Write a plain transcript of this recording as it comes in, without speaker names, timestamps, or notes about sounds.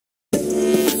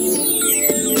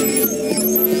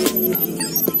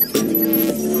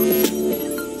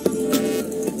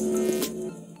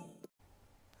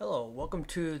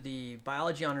to the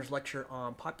Biology Honors Lecture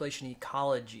on Population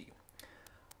Ecology.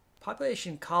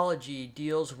 Population ecology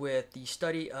deals with the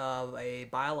study of a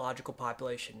biological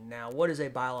population. Now, what is a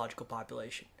biological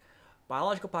population?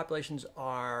 Biological populations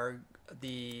are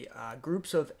the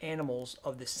groups of animals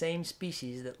of the same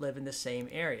species that live in the same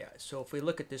area. So if we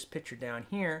look at this picture down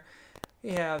here,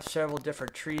 we have several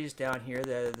different trees down here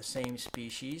that are the same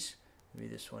species. Maybe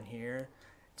this one here.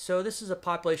 So this is a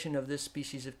population of this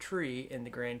species of tree in the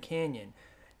Grand Canyon.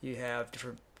 You have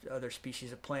different other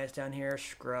species of plants down here,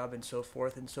 scrub and so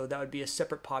forth, and so that would be a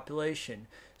separate population.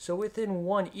 So within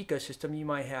one ecosystem you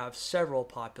might have several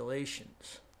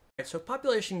populations. So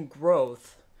population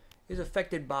growth is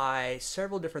affected by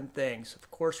several different things.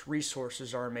 Of course,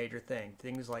 resources are a major thing.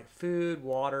 Things like food,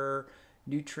 water,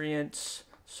 nutrients,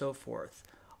 so forth.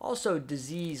 Also,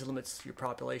 disease limits your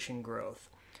population growth.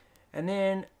 And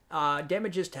then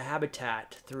damages to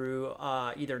habitat through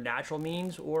either natural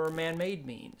means or man-made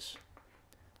means.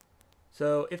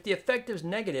 So if the effect is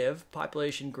negative,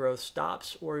 population growth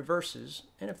stops or reverses,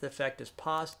 and if the effect is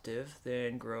positive,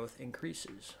 then growth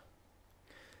increases.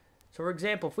 So for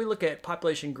example, if we look at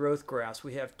population growth graphs,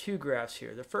 we have two graphs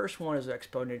here. The first one is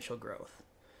exponential growth.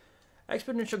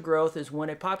 Exponential growth is when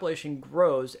a population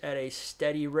grows at a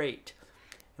steady rate.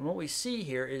 And what we see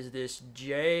here is this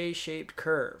J-shaped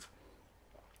curve.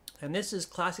 And this is a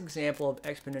classic example of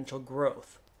exponential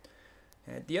growth.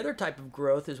 And the other type of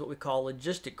growth is what we call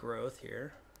logistic growth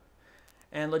here.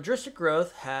 And logistic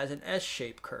growth has an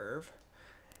S-shaped curve.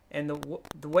 And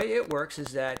the way it works is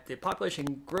that the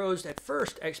population grows at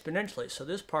first exponentially. So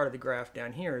this part of the graph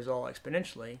down here is all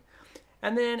exponentially.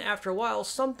 And then after a while,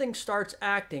 something starts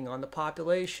acting on the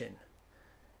population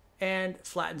and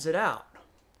flattens it out.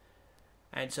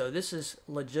 And so this is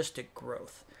logistic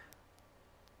growth.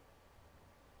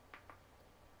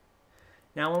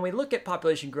 Now when we look at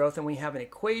population growth and we have an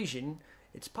equation,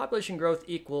 it's population growth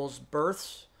equals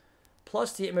births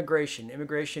plus the immigration.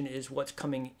 Immigration is what's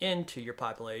coming into your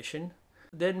population.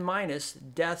 Then minus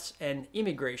deaths and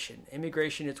immigration.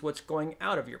 Immigration is what's going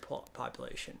out of your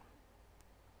population.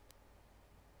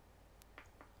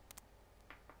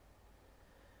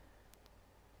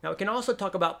 Now we can also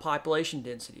talk about population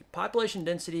density. Population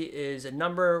density is a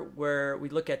number where we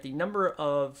look at the number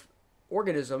of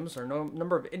organisms or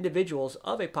number of individuals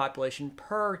of a population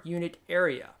per unit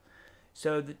area.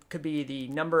 So that could be the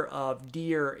number of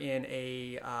deer in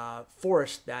a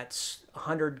forest that's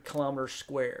 100 kilometers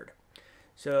squared.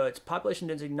 So it's population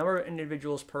density, number of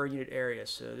individuals per unit area.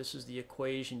 So this is the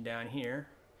equation down here.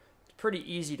 It's pretty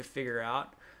easy to figure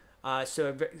out.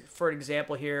 So for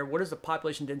example here, what is the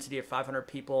population density of 500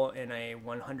 people in a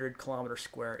 100 kilometer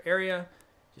square area?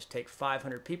 Just take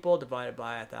 500 people divided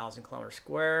by 1,000 kilometers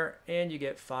square, and you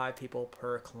get 5 people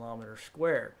per kilometer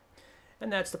squared.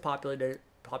 And that's the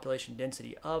population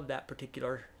density of that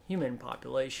particular human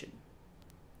population.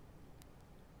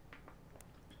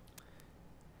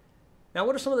 Now,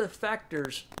 what are some of the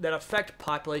factors that affect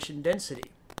population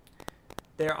density?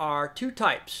 There are two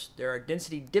types. There are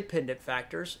density-dependent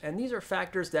factors, and these are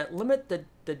factors that limit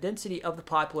the density of the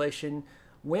population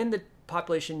when the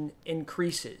population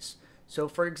increases. So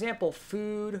for example,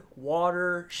 food,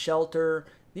 water, shelter,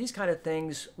 these kind of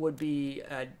things would be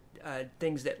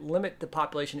things that limit the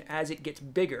population as it gets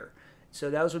bigger. So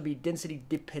those would be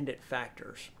density-dependent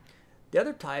factors. The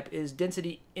other type is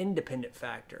density-independent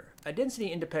factor. A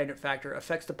density-independent factor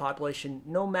affects the population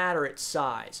no matter its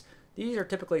size. These are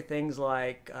typically things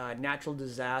like natural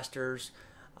disasters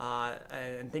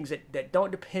and things that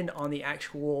don't depend on the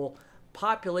actual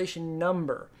population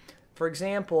number. For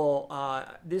example,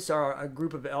 these are a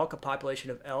group of elk, a population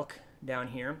of elk down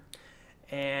here,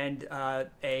 and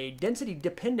a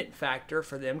density-dependent factor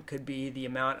for them could be the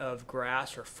amount of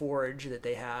grass or forage that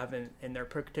they have in their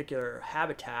particular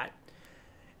habitat.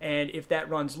 And if that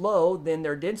runs low, then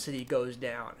their density goes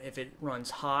down. If it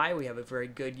runs high, we have a very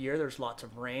good year, there's lots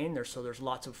of rain, so there's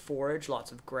lots of forage,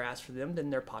 lots of grass for them, then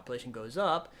their population goes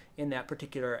up in that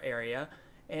particular area,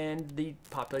 and the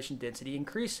population density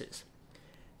increases.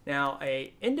 Now, an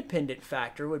independent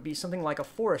factor would be something like a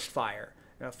forest fire.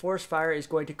 Now, a forest fire is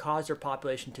going to cause their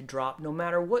population to drop no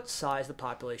matter what size the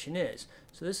population is.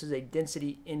 So this is a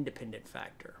density-independent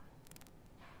factor.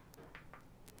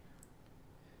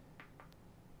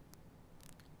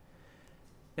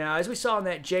 Now, as we saw in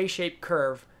that J-shaped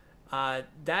curve,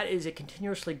 that is a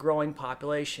continuously growing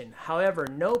population. However,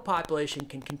 no population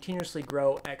can continuously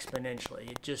grow exponentially.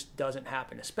 It just doesn't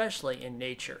happen, especially in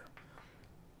nature.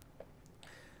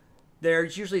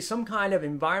 There's usually some kind of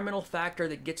environmental factor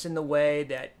that gets in the way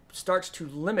that starts to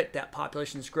limit that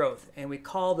population's growth, and we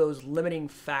call those limiting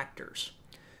factors.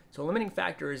 So a limiting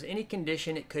factor is any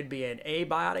condition. It could be an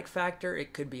abiotic factor,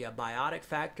 it could be a biotic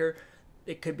factor,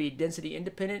 it could be density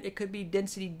independent, it could be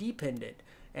density dependent.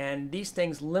 And these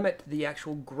things limit the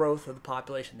actual growth of the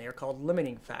population. They are called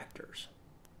limiting factors.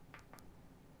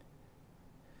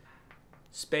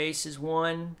 Space is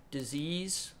one.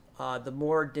 Disease. The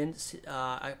more dense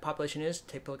a population is,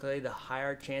 typically the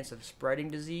higher chance of spreading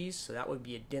disease. So that would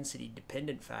be a density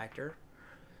dependent factor.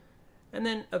 And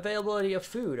then availability of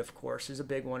food, of course, is a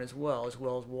big one as well as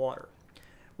water.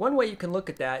 One way you can look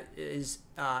at that is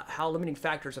how limiting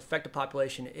factors affect a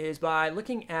population is by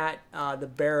looking at the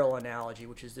barrel analogy,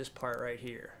 which is this part right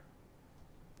here.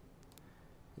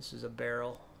 This is a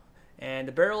barrel. And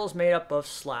the barrel is made up of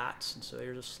slats. And so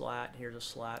here's a slat,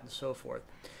 and so forth.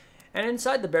 And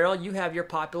inside the barrel, you have your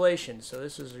population. So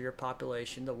this is your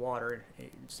population, the water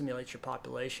simulates your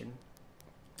population.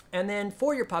 And then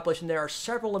for your population, there are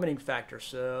several limiting factors.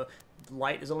 So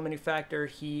light is a limiting factor,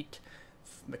 heat,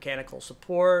 mechanical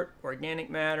support, organic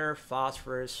matter,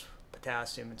 phosphorus,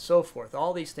 potassium, and so forth.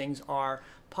 All these things are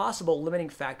possible limiting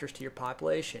factors to your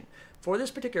population. For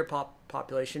this particular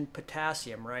population,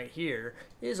 potassium right here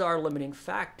is our limiting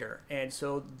factor. And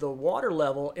so the water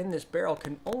level in this barrel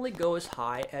can only go as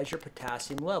high as your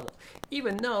potassium level.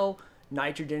 Even though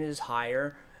nitrogen is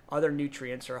higher, other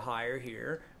nutrients are higher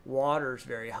here, water is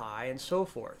very high, and so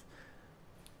forth.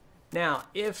 Now,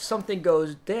 if something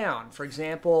goes down, for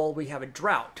example, we have a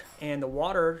drought, and the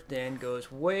water then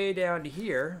goes way down to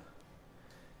here,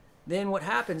 then what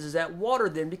happens is that water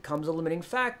then becomes a limiting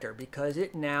factor because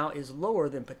it now is lower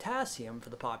than potassium for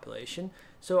the population.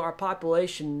 So our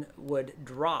population would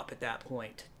drop at that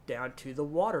point down to the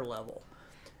water level.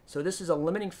 So this is a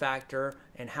limiting factor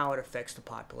and how it affects the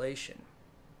population.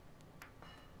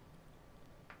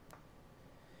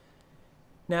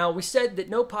 Now, we said that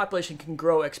no population can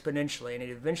grow exponentially, and it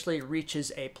eventually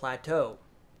reaches a plateau.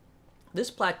 This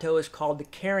plateau is called the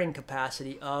carrying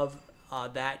capacity of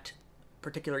that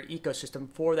particular ecosystem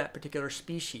for that particular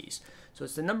species. So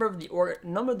it's the number of the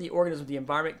organisms the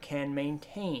environment can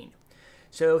maintain.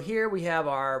 So here we have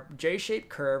our J-shaped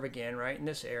curve again, right in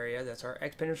this area. That's our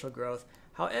exponential growth.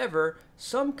 However,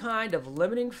 some kind of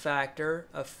limiting factor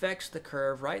affects the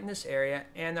curve right in this area,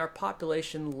 and our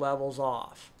population levels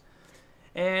off.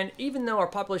 And even though our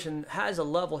population has a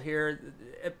level here,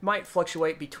 it might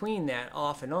fluctuate between that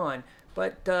off and on,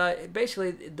 but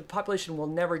basically the population will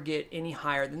never get any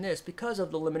higher than this because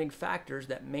of the limiting factors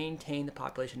that maintain the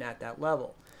population at that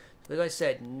level. So as I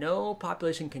said, no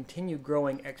population can continue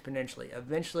growing exponentially.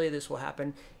 Eventually this will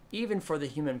happen even for the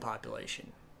human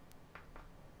population.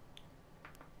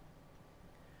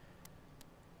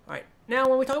 All right. Now,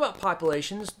 when we talk about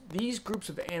populations, these groups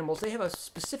of animals, they have a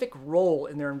specific role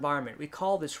in their environment. We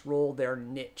call this role their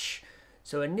niche.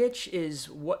 So a niche is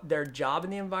what their job in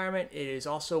the environment. It is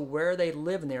also where they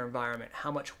live in their environment,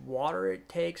 how much water it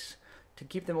takes to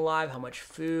keep them alive, how much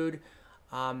food,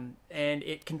 and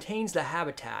it contains the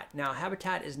habitat. Now,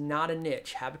 habitat is not a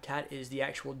niche. Habitat is the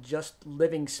actual just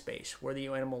living space where the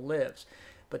animal lives.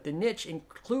 But the niche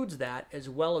includes that as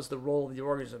well as the role of the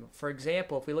organism. For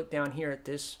example, if we look down here at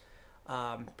this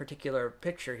particular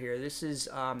picture here, this is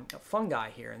a fungi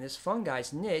here, and this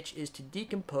fungi's niche is to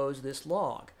decompose this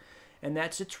log, and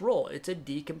that's its role. It's a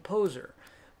decomposer,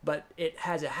 but it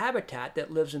has a habitat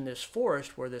that lives in this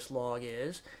forest where this log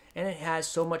is, and it has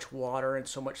so much water and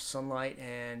so much sunlight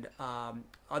and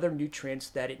other nutrients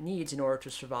that it needs in order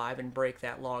to survive and break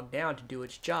that log down to do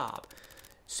its job.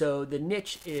 So the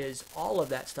niche is all of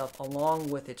that stuff along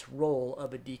with its role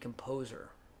of a decomposer.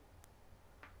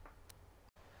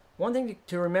 One thing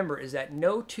to remember is that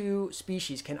no two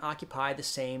species can occupy the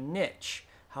same niche.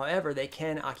 However, they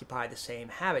can occupy the same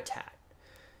habitat.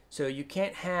 So you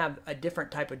can't have a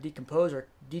different type of decomposer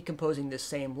decomposing the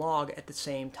same log at the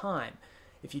same time.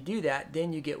 If you do that,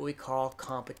 then you get what we call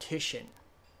competition.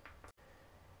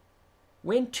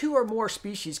 When two or more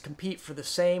species compete for the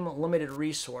same limited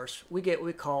resource, we get what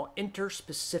we call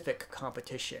interspecific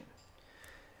competition.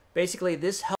 Basically,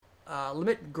 this helps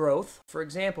limit growth. For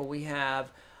example, we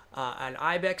have an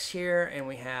ibex here and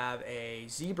we have a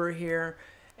zebra here,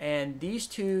 and these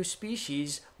two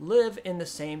species live in the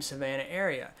same savanna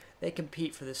area. They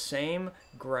compete for the same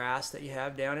grass that you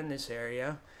have down in this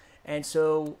area, and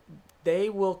so they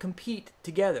will compete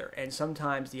together, and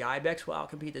sometimes the ibex will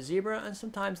outcompete the zebra, and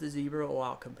sometimes the zebra will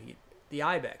outcompete the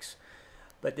ibex.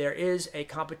 But there is a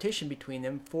competition between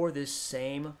them for this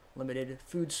same limited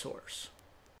food source.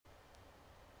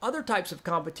 Other types of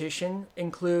competition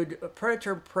include a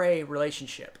predator-prey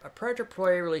relationship. A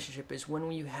predator-prey relationship is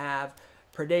when you have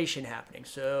predation happening.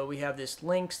 So we have this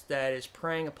lynx that is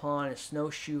preying upon a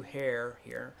snowshoe hare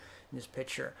here in this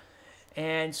picture.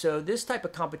 And so this type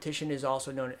of competition is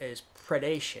also known as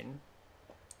predation.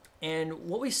 And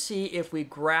what we see if we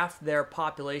graph their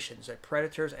populations, a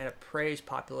predators and a prey's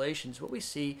populations, what we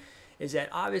see is that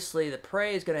obviously the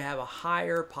prey is going to have a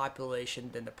higher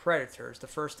population than the predators, the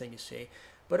first thing you see.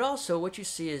 But also what you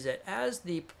see is that as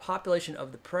the population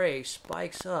of the prey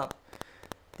spikes up,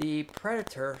 the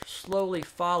predator slowly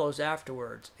follows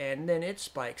afterwards, and then it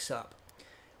spikes up.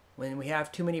 When we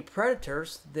have too many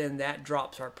predators, then that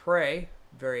drops our prey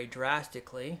very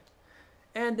drastically,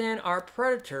 and then our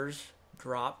predators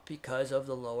drop because of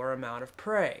the lower amount of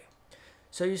prey.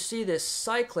 So you see this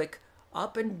cyclic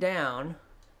up and down,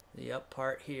 the up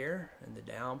part here and the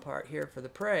down part here for the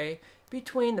prey,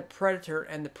 between the predator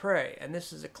and the prey. And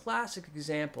this is a classic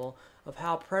example of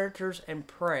how predators and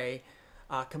prey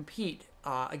compete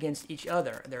against each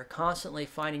other. They're constantly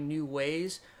finding new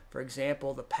ways. For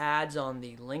example, the pads on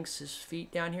the lynx's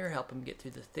feet down here help them get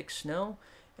through the thick snow,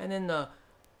 and then the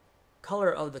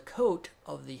color of the coat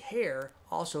of the hair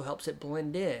also helps it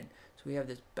blend in. So we have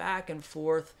this back and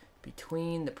forth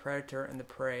between the predator and the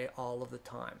prey all of the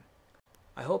time.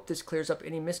 I hope this clears up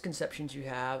any misconceptions you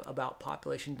have about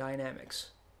population dynamics.